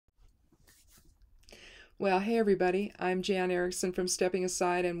Well, hey everybody, I'm Jan Erickson from Stepping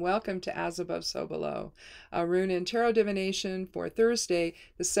Aside, and welcome to As Above, So Below, a rune and tarot divination for Thursday,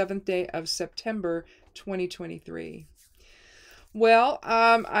 the 7th day of September, 2023. Well,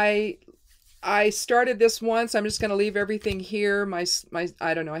 I started this once. I'm just going to leave everything here. I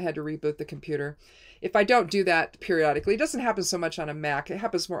don't know, I had to reboot the computer. If I don't do that periodically, it doesn't happen so much on a Mac. It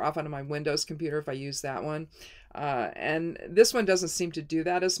happens more often on my Windows computer if I use that one. And this one doesn't seem to do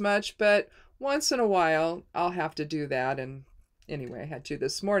that as much, but once in a while I'll have to do that. And anyway, I had to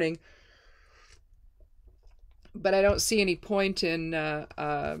this morning. But I don't see any point in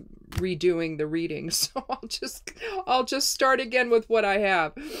redoing the reading, so I'll just start again with what I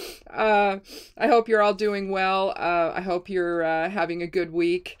have. I hope you're all doing well. I hope you're having a good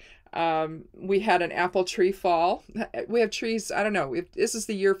week. We had an apple tree fall. We have trees. I don't know. This is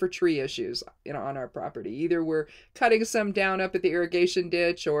the year for tree issues, on our property. Either we're cutting some down up at the irrigation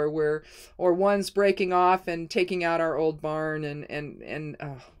ditch, or one's breaking off and taking out our old barn, and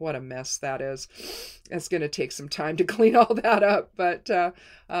oh, what a mess that is. It's going to take some time to clean all that up, but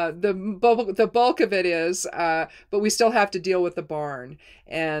the bulk of it is. But we still have to deal with the barn,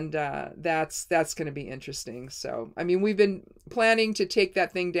 and that's going to be interesting. So, I mean, we've been planning to take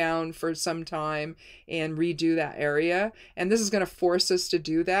that thing down for some time and redo that area, and this is going to force us to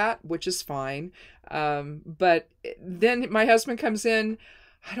do that, which is fine. But then my husband comes in.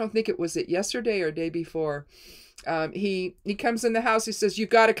 I don't think it was yesterday or day before. He comes in the house. He says, "You've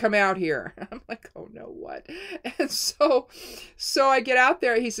got to come out here." I'm like, "Oh no, what?" And so I get out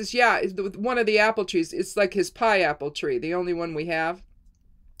there. He says, "Yeah, one of the apple trees. It's like his pie apple tree, the only one we have.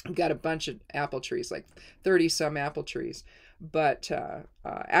 We've got a bunch of apple trees, like 30 some apple trees. But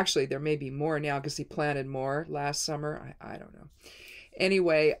actually, there may be more now because he planted more last summer. I don't know.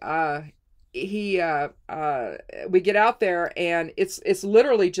 Anyway, we get out there, and it's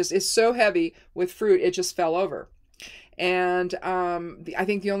literally just, it's so heavy with fruit, it just fell over. And I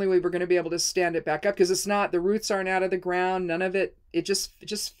think the only way we're going to be able to stand it back up, because it's not, the roots aren't out of the ground, none of it, it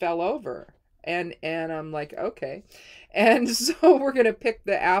just fell over. And I'm like, okay. And so we're going to pick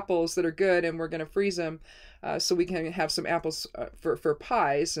the apples that are good, and we're going to freeze them so we can have some apples for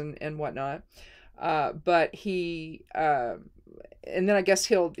pies and whatnot. But and then I guess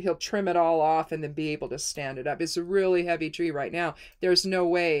he'll trim it all off and then be able to stand it up. It's a really heavy tree right now. There's no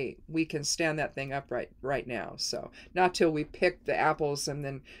way we can stand that thing up right now. So not till we pick the apples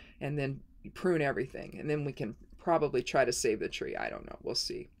and then prune everything, and then we can probably try to save the tree. I don't know. We'll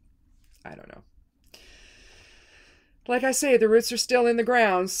see. I don't know. Like I say, the roots are still in the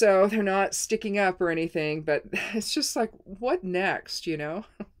ground, so they're not sticking up or anything, but it's just like, what next,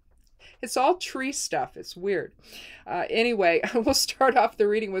 It's all tree stuff. It's weird. Anyway, we'll start off the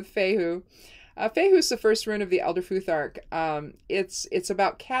reading with Fehu. Fehu is the first rune of the Elder Futhark. It's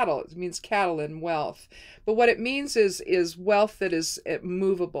about cattle. It means cattle and wealth. But what it means is wealth that is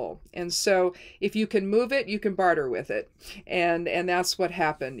movable. And so if you can move it, you can barter with it. And that's what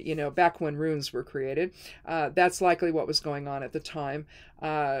happened, back when runes were created. That's likely what was going on at the time.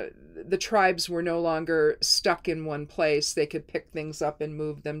 The tribes were no longer stuck in one place. They could pick things up and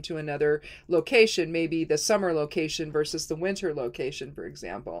move them to another location, maybe the summer location versus the winter location, for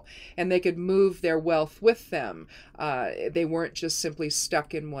example. And they could move their wealth with them. They weren't just simply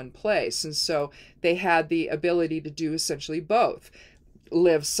stuck in one place. And so they had the ability to do essentially both.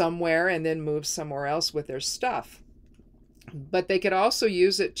 Live somewhere and then move somewhere else with their stuff. But they could also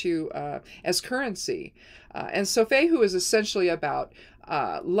use it as currency. And so Fehu is essentially about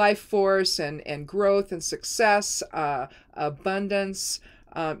life force and growth and success, abundance.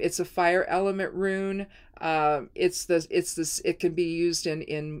 It's a fire element rune. It can be used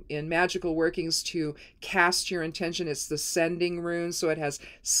in magical workings to cast your intention. It's the sending rune, so it has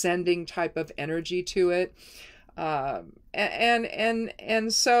sending type of energy to it.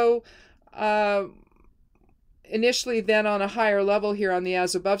 And so initially, then on a higher level here on the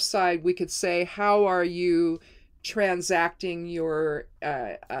as above side, we could say, how are you transacting your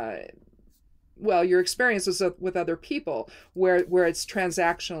experiences with other people, where it's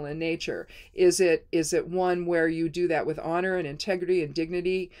transactional in nature? Is it one where you do that with honor and integrity and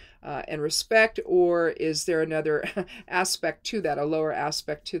dignity and respect, or is there another aspect to that, a lower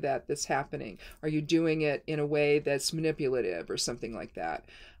aspect to that that's happening? Are you doing it in a way that's manipulative or something like that?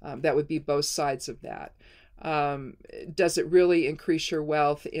 That would be both sides of that. Does it really increase your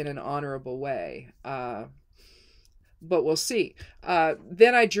wealth in an honorable way? But we'll see.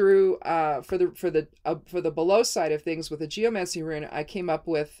 Then I drew for the below side of things with the Geomancy rune. I came up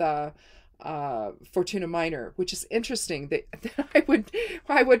with Fortuna Minor, which is interesting. That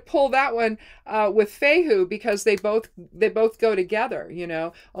I would pull that one with Fehu, because they both go together, you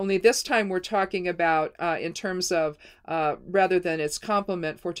know. Only this time we're talking about in terms of rather than its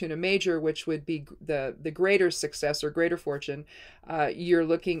complement, Fortuna Major, which would be the greater success or greater fortune. You're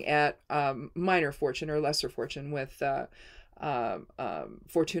looking at minor fortune or lesser fortune with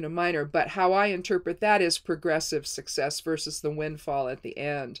Fortuna Minor. But how I interpret that is progressive success versus the windfall at the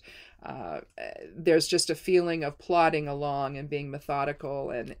end. There's just a feeling of plodding along and being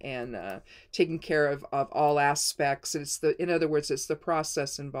methodical and taking care of all aspects. In other words, it's the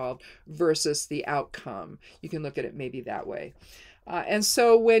process involved versus the outcome. You can look at it maybe that way. And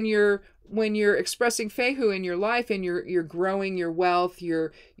so when you're expressing Fehu in your life and you're growing your wealth,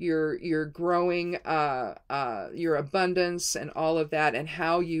 you're growing your abundance and all of that, and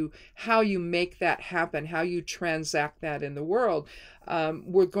how you make that happen, how you transact that in the world.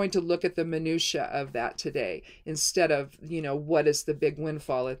 We're going to look at the minutia of that today instead of, you know, what is the big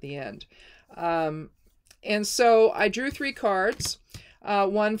windfall at the end. And so I drew 3 cards.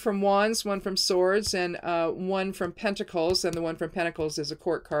 One from Wands, one from Swords, and one from Pentacles. And the one from Pentacles is a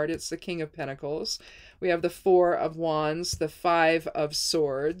court card. It's the King of Pentacles. We have the 4 of Wands, the 5 of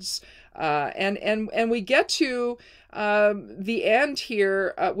Swords, and we get to the end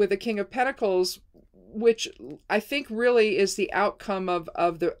here with the King of Pentacles, which I think really is the outcome of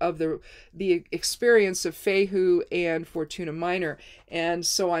the experience of Fehu and Fortuna Minor. And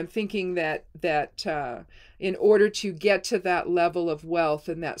so I'm thinking that in order to get to that level of wealth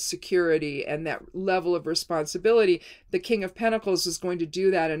and that security and that level of responsibility, the King of Pentacles is going to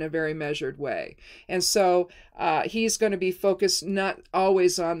do that in a very measured way. And so he's going to be focused not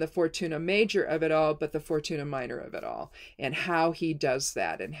always on the Fortuna Major of it all, but the Fortuna Minor of it all, and how he does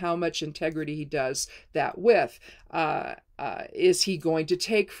that and how much integrity he does that with. Is he going to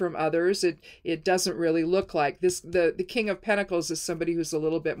take from others? It doesn't really look like this. The King of Pentacles is somebody who's a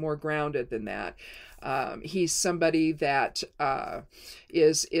little bit more grounded than that. He's somebody that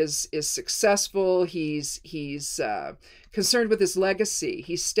is successful. He's concerned with his legacy.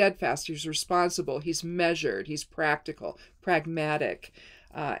 He's steadfast. He's responsible. He's measured. He's practical, pragmatic.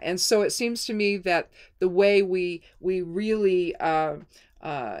 And so it seems to me that the way we really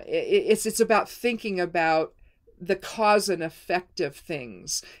it's about thinking about the cause and effect of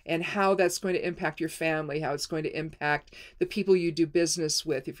things and how that's going to impact your family, how it's going to impact the people you do business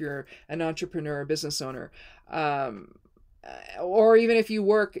with if you're an entrepreneur or business owner, or even if you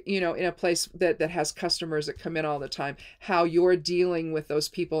work, you know, in a place that has customers that come in all the time, how you're dealing with those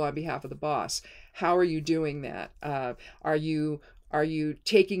people on behalf of the boss. How are you doing that? Are you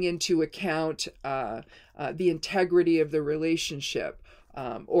taking into account the integrity of the relationship,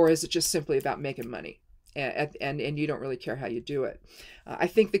 or is it just simply about making money? And you don't really care how you do it. I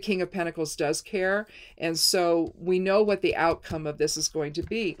think the King of Pentacles does care, and so we know what the outcome of this is going to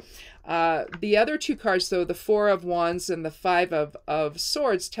be. The other 2 cards, though, the 4 of Wands and the 5 of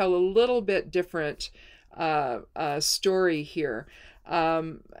Swords, tell a little bit different story here,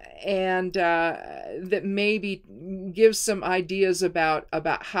 and that maybe gives some ideas about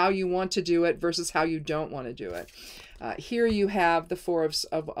how you want to do it versus how you don't want to do it. Here you have the 4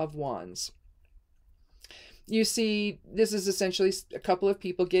 of Wands. You see, this is essentially a couple of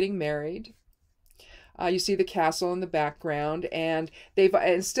people getting married. You see the castle in the background, and they've,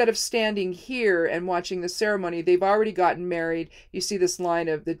 instead of standing here and watching the ceremony, they've already gotten married. You see this line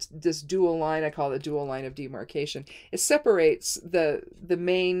of this dual line. I call it the dual line of demarcation. It separates the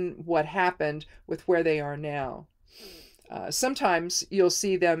main what happened with where they are now. Sometimes you'll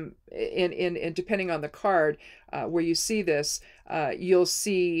see them in depending on the card where you see this, you'll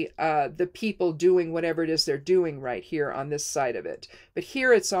see the people doing whatever it is they're doing right here on this side of it. But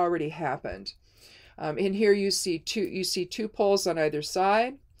here it's already happened. In here you see two poles on either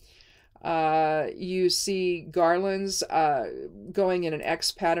side. You see garlands going in an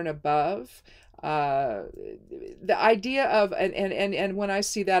X pattern above. The idea of and when I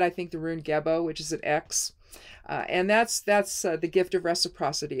see that, I think the rune Gebo, which is an X. And that's the gift of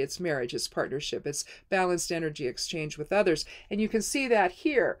reciprocity. It's marriage, it's partnership, it's balanced energy exchange with others. And you can see that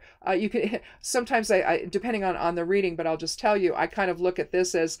here. You can sometimes I depending on the reading, but I'll just tell you, I kind of look at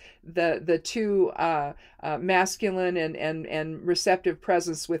this as the two masculine and receptive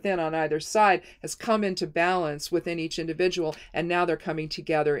presence within on either side has come into balance within each individual, and now they're coming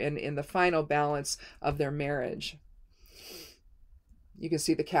together in the final balance of their marriage. You can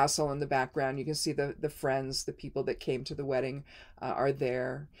see the castle in the background. You can see the friends, the people that came to the wedding are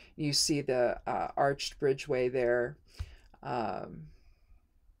there. You see the arched bridgeway there.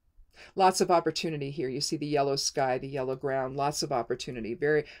 Lots of opportunity here. You see the yellow sky, the yellow ground, lots of opportunity.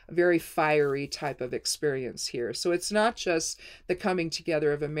 Very, very fiery type of experience here. So it's not just the coming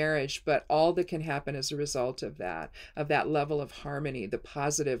together of a marriage, but all that can happen as a result of that level of harmony, the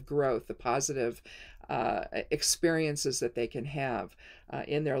positive growth, the positive experiences that they can have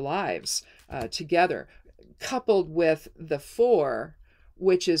in their lives together, coupled with the 4,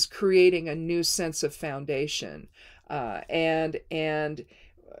 which is creating a new sense of foundation and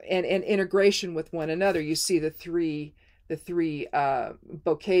integration with one another. You see the three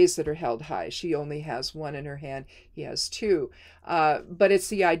bouquets that are held high. She only has one in her hand. He has 2. But it's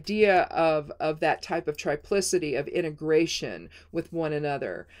the idea of that type of triplicity of integration with one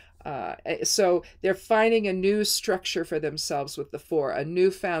another. So they're finding a new structure for themselves with the 4, a new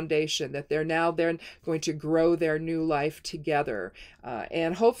foundation that they're going to grow their new life together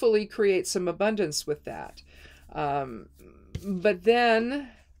and hopefully create some abundance with that. But then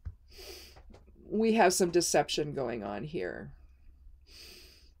we have some deception going on here.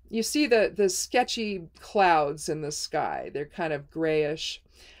 You see the sketchy clouds in the sky. They're kind of grayish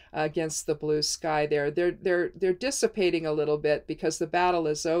against the blue sky there. They're dissipating a little bit because the battle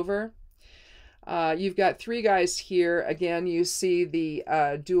is over. You've got 3 guys here. Again, you see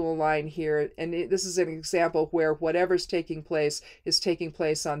the dual line here, and this is an example where whatever's taking place is taking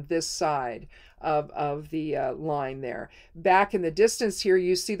place on this side of the line there. Back in the distance here,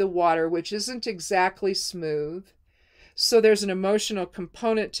 you see the water, which isn't exactly smooth. So there's an emotional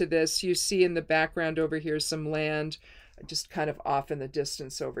component to this. You see in the background over here some land just kind of off in the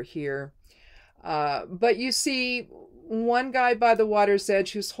distance over here. But you see one guy by the water's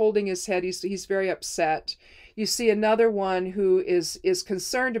edge who's holding his head. He's very upset. You see another one who is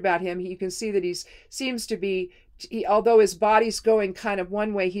concerned about him. You can see that he seems to be, although his body's going kind of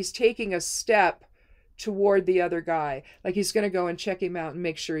one way, he's taking a step toward the other guy, like he's going to go and check him out and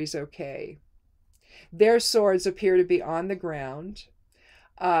make sure he's okay. Their swords appear to be on the ground.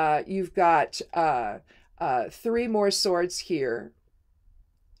 You've got 3 more swords here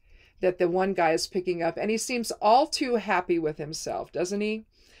that the one guy is picking up, and he seems all too happy with himself, doesn't he?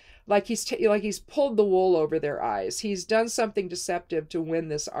 Like he's pulled the wool over their eyes. He's done something deceptive to win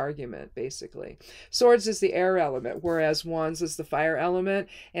this argument, basically. Swords is the air element, whereas wands is the fire element.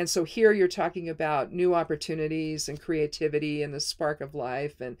 And so here you're talking about new opportunities and creativity and the spark of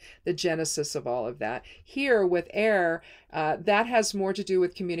life and the genesis of all of that. Here with air, that has more to do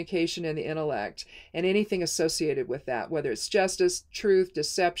with communication and the intellect and anything associated with that, whether it's justice, truth,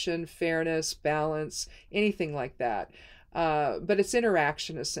 deception, fairness, balance, anything like that. But it's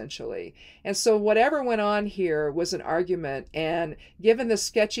interaction essentially. And so whatever went on here was an argument, and given the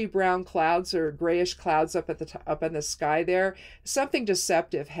sketchy brown clouds or grayish clouds up in the sky there, something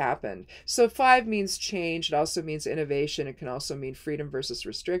deceptive happened. So 5 means change. It also means innovation. It can also mean freedom versus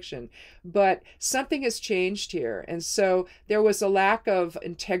restriction. But something has changed here. And so there was a lack of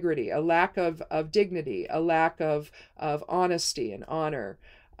integrity, a lack of dignity, a lack of honesty and honor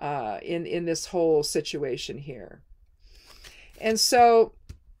in this whole situation here. And so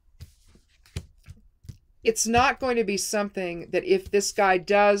it's not going to be something that if this guy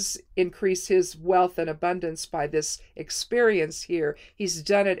does increase his wealth and abundance by this experience here, he's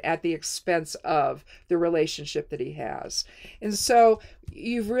done it at the expense of the relationship that he has. And so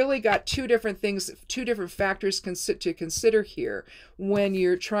you've really got 2 different things, 2 different factors to consider here when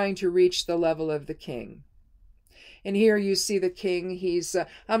you're trying to reach the level of the king. And here you see the king. He's,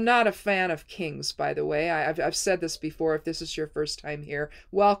 I'm not a fan of kings, by the way. I've said this before. If this is your first time here,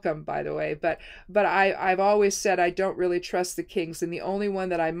 welcome, by the way. But I've always said I don't really trust the kings. And the only one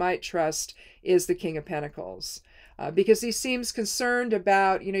that I might trust is the King of Pentacles. Because he seems concerned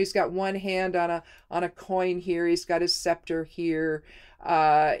about, he's got one hand on a coin here. He's got his scepter here.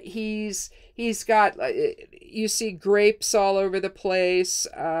 He's got, you see grapes all over the place.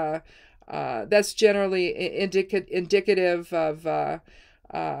 That's generally indicative of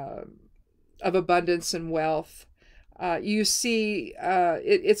abundance and wealth. You see,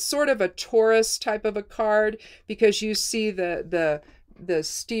 it's sort of a Taurus type of a card, because you see the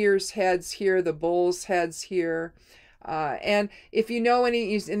steer's heads here, the bull's heads here. And if you know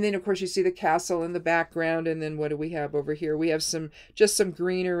any, and then of course you see the castle in the background, and then what do we have over here? We have just some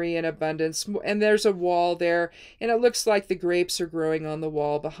greenery and abundance, and there's a wall there, and it looks like the grapes are growing on the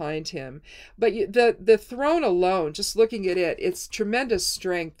wall behind him. But the throne alone, just looking at it, it's tremendous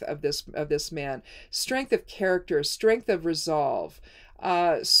strength of this man, strength of character, strength of resolve,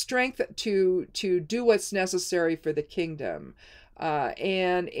 strength to do what's necessary for the kingdom.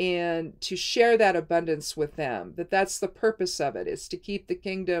 And to share that abundance with them, that's the purpose of it, is to keep the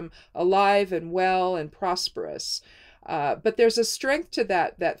kingdom alive and well and prosperous. But there's a strength to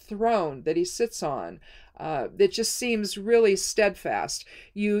that throne that he sits on that just seems really steadfast.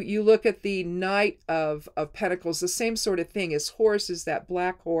 You look at the Knight of Pentacles, the same sort of thing. His horse is that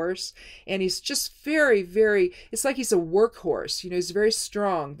black horse, and he's just very, very, it's like he's a workhorse. You know, he's very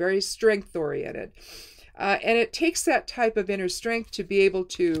strong, very strength-oriented. And it takes that type of inner strength to be able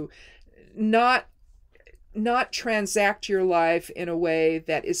to not transact your life in a way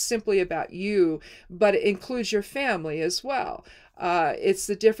that is simply about you, but it includes your family as well. It's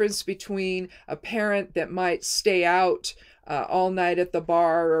the difference between a parent that might stay out all night at the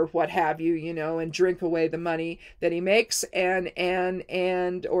bar or what have you, you know, and drink away the money that he makes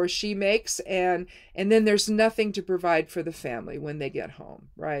and or she makes, and then there's nothing to provide for the family when they get home,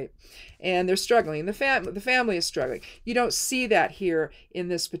 right? And they're struggling. The family is struggling. You don't see that here in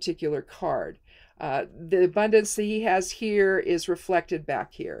this particular card. The abundance that he has here is reflected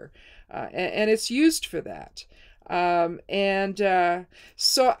back here, and it's used for that.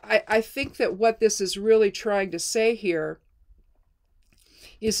 So I think that what this is really trying to say here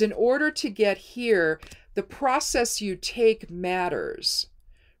is, in order to get here, the process you take matters,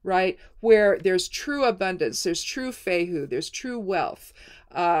 right? Where there's true abundance, there's true fehu, there's true wealth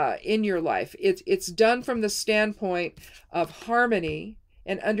in your life. It's done from the standpoint of harmony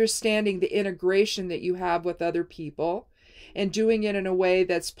and understanding the integration that you have with other people, and doing it in a way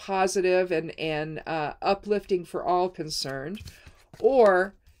that's positive and uplifting for all concerned,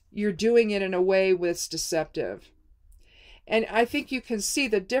 or you're doing it in a way that's deceptive. And I think you can see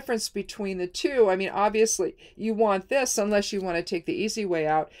the difference between the two. I mean, obviously, you want this unless you want to take the easy way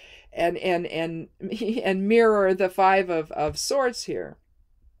out and mirror the Five of Swords here.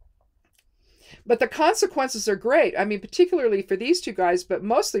 But the consequences are great. I mean, particularly for these two guys, but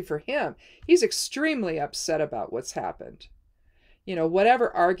mostly for him. He's extremely upset about what's happened. You know,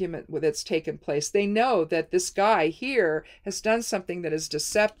 whatever argument that's taken place, they know that this guy here has done something that is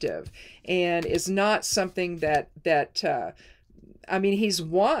deceptive and is not something that I mean, he's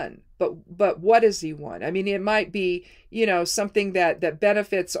won, but what has he won? I mean, it might be, you know, something that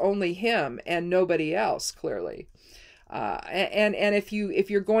benefits only him and nobody else, clearly. And if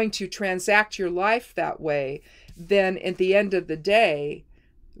you're going to transact your life that way, then at the end of the day,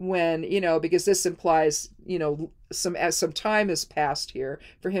 when, you know, because this implies, you know, some time has passed here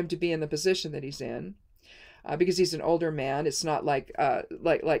for him to be in the position that he's in, because he's an older man. It's not like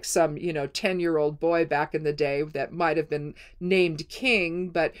some, you know, 10-year-old boy back in the day that might have been named king,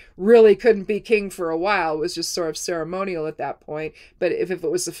 but really couldn't be king for a while. It was just sort of ceremonial at that point. But if it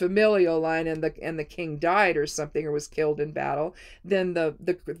was a familial line and the king died or something, or was killed in battle, then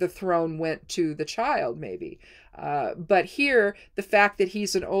the throne went to the child, maybe. But here, the fact that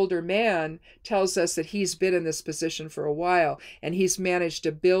he's an older man tells us that he's been in this position for a while, and he's managed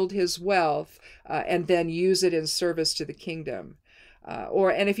to build his wealth and then use it in service to the kingdom.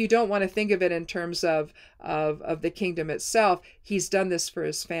 And if you don't want to think of it in terms of the kingdom itself, he's done this for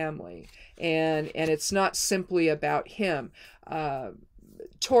his family, and it's not simply about him.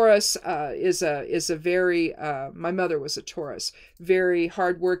 Taurus is a very my mother was a Taurus, very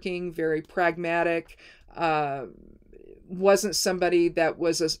hardworking, very pragmatic. Wasn't somebody that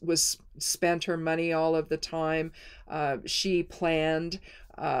was spent her money all of the time. She planned.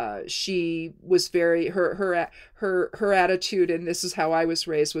 She was very her attitude, and this is how I was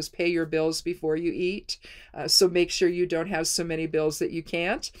raised, was pay your bills before you eat. So make sure you don't have so many bills that you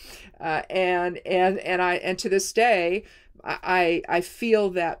can't. And to this day, I feel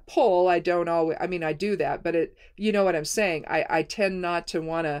that pull. I don't always. I mean, I do that, but you know what I'm saying. I tend not to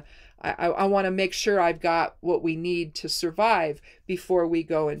want to. I want to make sure I've got what we need to survive before we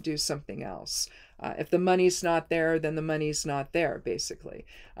go and do something else. If the money's not there, then the money's not there, basically.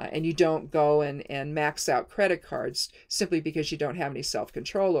 And you don't go and max out credit cards simply because you don't have any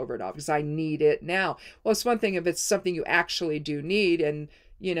self-control over it all, because I need it now. Well, it's one thing if it's something you actually do need, and,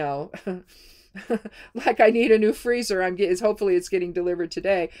 you know, like I need a new freezer. Hopefully it's getting delivered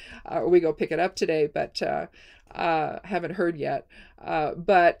today, or we go pick it up today, but haven't heard yet.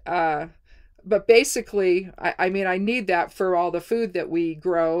 But basically, I mean, I need that for all the food that we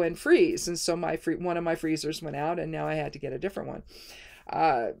grow and freeze. And so one of my freezers went out, and now I had to get a different one,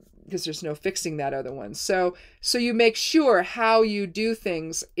 because there's no fixing that other one. So you make sure how you do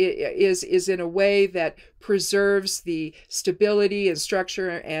things is in a way that preserves the stability and structure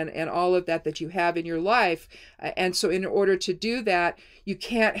and all of that you have in your life. And so in order to do that, you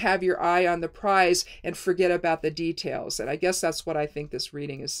can't have your eye on the prize and forget about the details. And I guess that's what I think this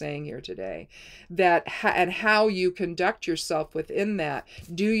reading is saying here today. And how you conduct yourself within that.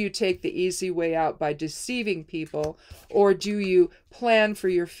 Do you take the easy way out by deceiving people, or do you plan for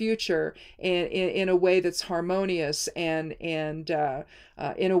your future in a way that's harmonious harmonious and in a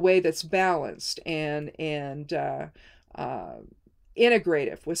way that's balanced and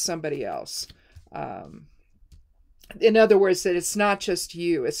integrative with somebody else. In other words, that it's not just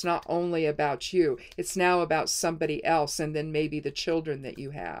you. It's not only about you. It's now about somebody else, and then maybe the children that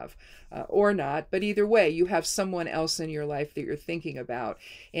you have, or not. But either way, you have someone else in your life that you're thinking about,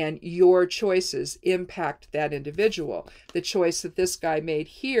 and your choices impact that individual. The choice that this guy made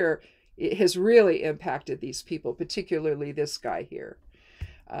here, it has really impacted these people, particularly this guy here.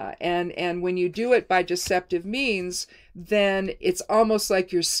 And when you do it by deceptive means, then it's almost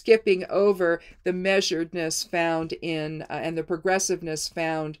like you're skipping over the measuredness found in, and the progressiveness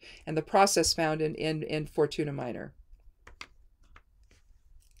found, and the process found in Fortuna Minor.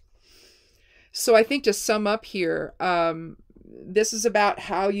 So I think to sum up here, this is about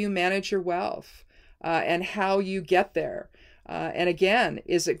how you manage your wealth and how you get there. And again,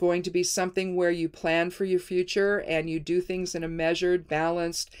 is it going to be something where you plan for your future and you do things in a measured,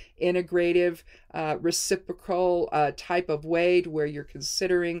 balanced, integrative, reciprocal type of way, to where you're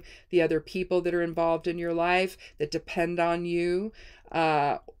considering the other people that are involved in your life that depend on you?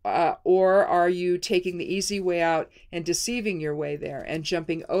 Or are you taking the easy way out and deceiving your way there and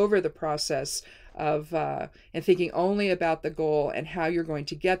jumping over the process of and thinking only about the goal and how you're going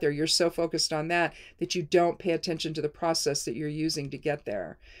to get there? You're so focused on that that you don't pay attention to the process that you're using to get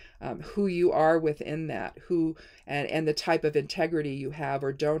there, who you are within that, who and the type of integrity you have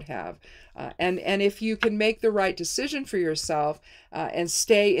or don't have. And if you can make the right decision for yourself and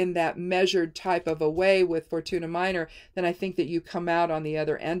stay in that measured type of a way with Fortuna Minor, then I think that you come out on the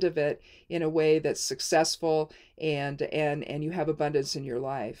other end of it in a way that's successful and you have abundance in your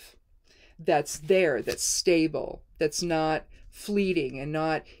life. That's there, that's stable, that's not fleeting and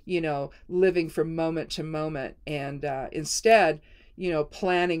not, living from moment to moment, and instead,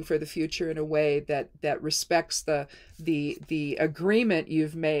 planning for the future in a way that respects the agreement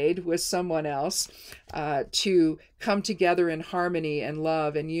you've made with someone else to come together in harmony and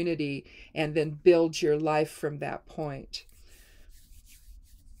love and unity, and then build your life from that point.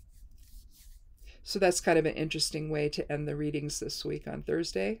 So that's kind of an interesting way to end the readings this week on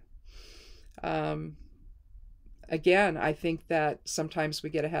Thursday. Again, I think that sometimes we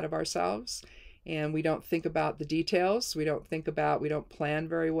get ahead of ourselves and we don't think about the details. We don't plan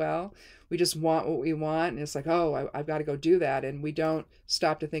very well. We just want what we want. And it's like, oh, I've got to go do that. And we don't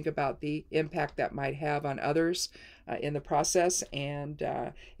stop to think about the impact that might have on others in the process. And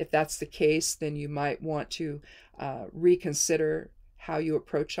if that's the case, then you might want to reconsider how you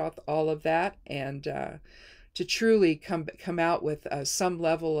approach all of that, and to truly come out with some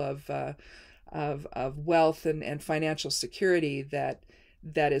level of wealth and financial security that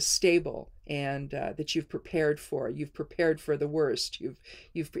is stable, and that you've prepared for. You've prepared for the worst.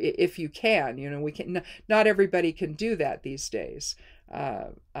 If you can, we can. Not everybody can do that these days,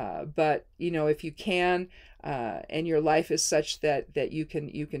 but if you can, and your life is such that you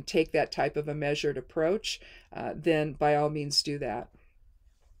can take that type of a measured approach, then by all means do that.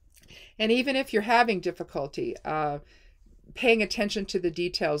 And even if you're having difficulty, paying attention to the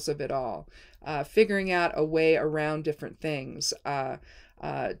details of it all, figuring out a way around different things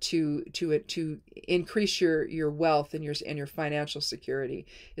to increase your wealth and your financial security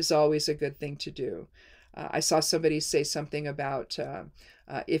is always a good thing to do. I saw somebody say something about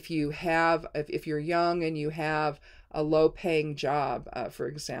if you're young and you have a low-paying job, for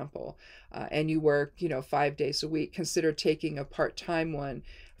example, and you work 5 days a week, consider taking a part-time one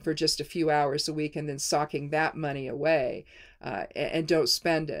for just a few hours a week and then socking that money away, and don't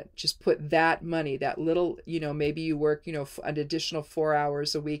spend it. Just put that money, that little, maybe you work, an additional 4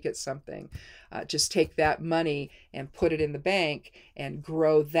 hours a week at something. Just take that money and put it in the bank and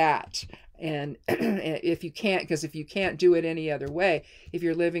grow that. And if you can't do it any other way, if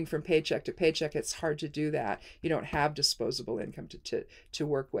you're living from paycheck to paycheck, it's hard to do that. You don't have disposable income to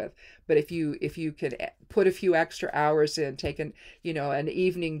work with. But if you could put a few extra hours in, take an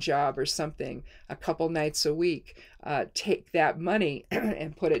evening job or something, a couple nights a week, take that money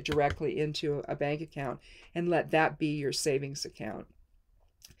and put it directly into a bank account and let that be your savings account.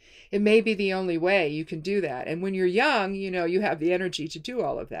 It may be the only way you can do that. And when you're young, you have the energy to do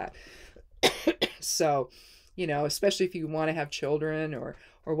all of that. So, especially if you want to have children or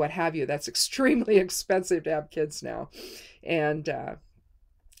what have you, that's extremely expensive to have kids now. And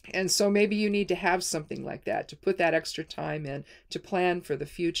so maybe you need to have something like that to put that extra time in to plan for the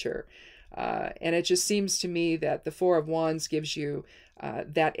future. And it just seems to me that the Four of Wands gives you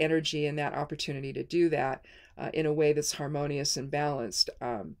that energy and that opportunity to do that in a way that's harmonious and balanced.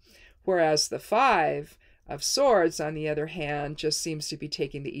 Whereas the Five of Swords, on the other hand, just seems to be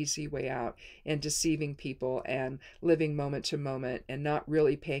taking the easy way out and deceiving people and living moment to moment and not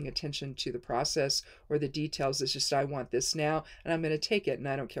really paying attention to the process or the details. It's just, I want this now and I'm going to take it, and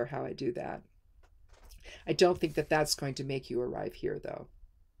I don't care how I do that. I don't think that that's going to make you arrive here, though.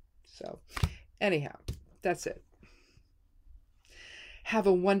 So anyhow, that's it. Have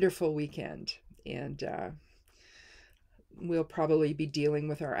a wonderful weekend, and we'll probably be dealing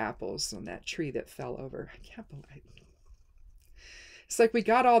with our apples on that tree that fell over. I can't believe it. It's like we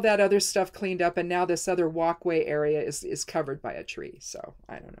got all that other stuff cleaned up, and now this other walkway area is covered by a tree. So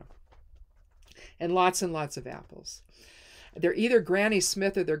I don't know. And lots of apples. They're either Granny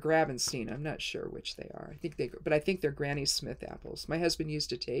Smith or they're Gravenstein. I'm not sure which they are. I think they're Granny Smith apples. My husband used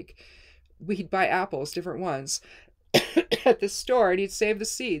to take, we'd buy apples, different ones, at the store, and he'd save the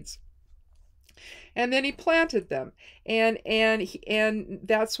seeds. And then he planted them, and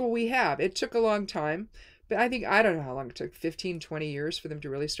that's what we have. It took a long time, but I don't know how long it took, 15, 20 years for them to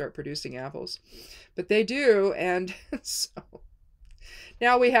really start producing apples. But they do, and so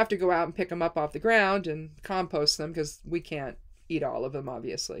now we have to go out and pick them up off the ground and compost them, because we can't eat all of them,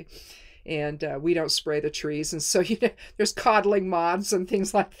 obviously. And we don't spray the trees, and so there's codling moths and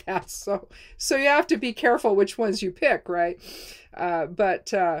things like that. So you have to be careful which ones you pick, right?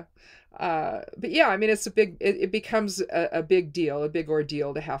 But yeah, I mean, it's it becomes a big deal, a big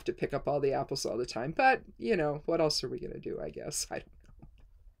ordeal to have to pick up all the apples all the time. But what else are we gonna do? I guess I don't know.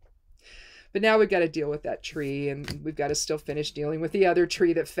 But now we've got to deal with that tree, and we've got to still finish dealing with the other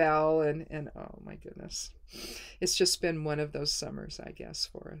tree that fell, and oh my goodness, it's just been one of those summers, I guess,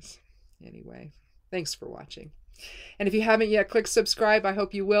 for us. Anyway, thanks for watching. And if you haven't yet, click subscribe. I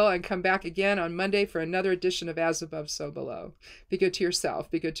hope you will, and come back again on Monday for another edition of As Above, So Below. Be good to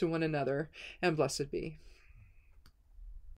yourself, be good to one another, and blessed be.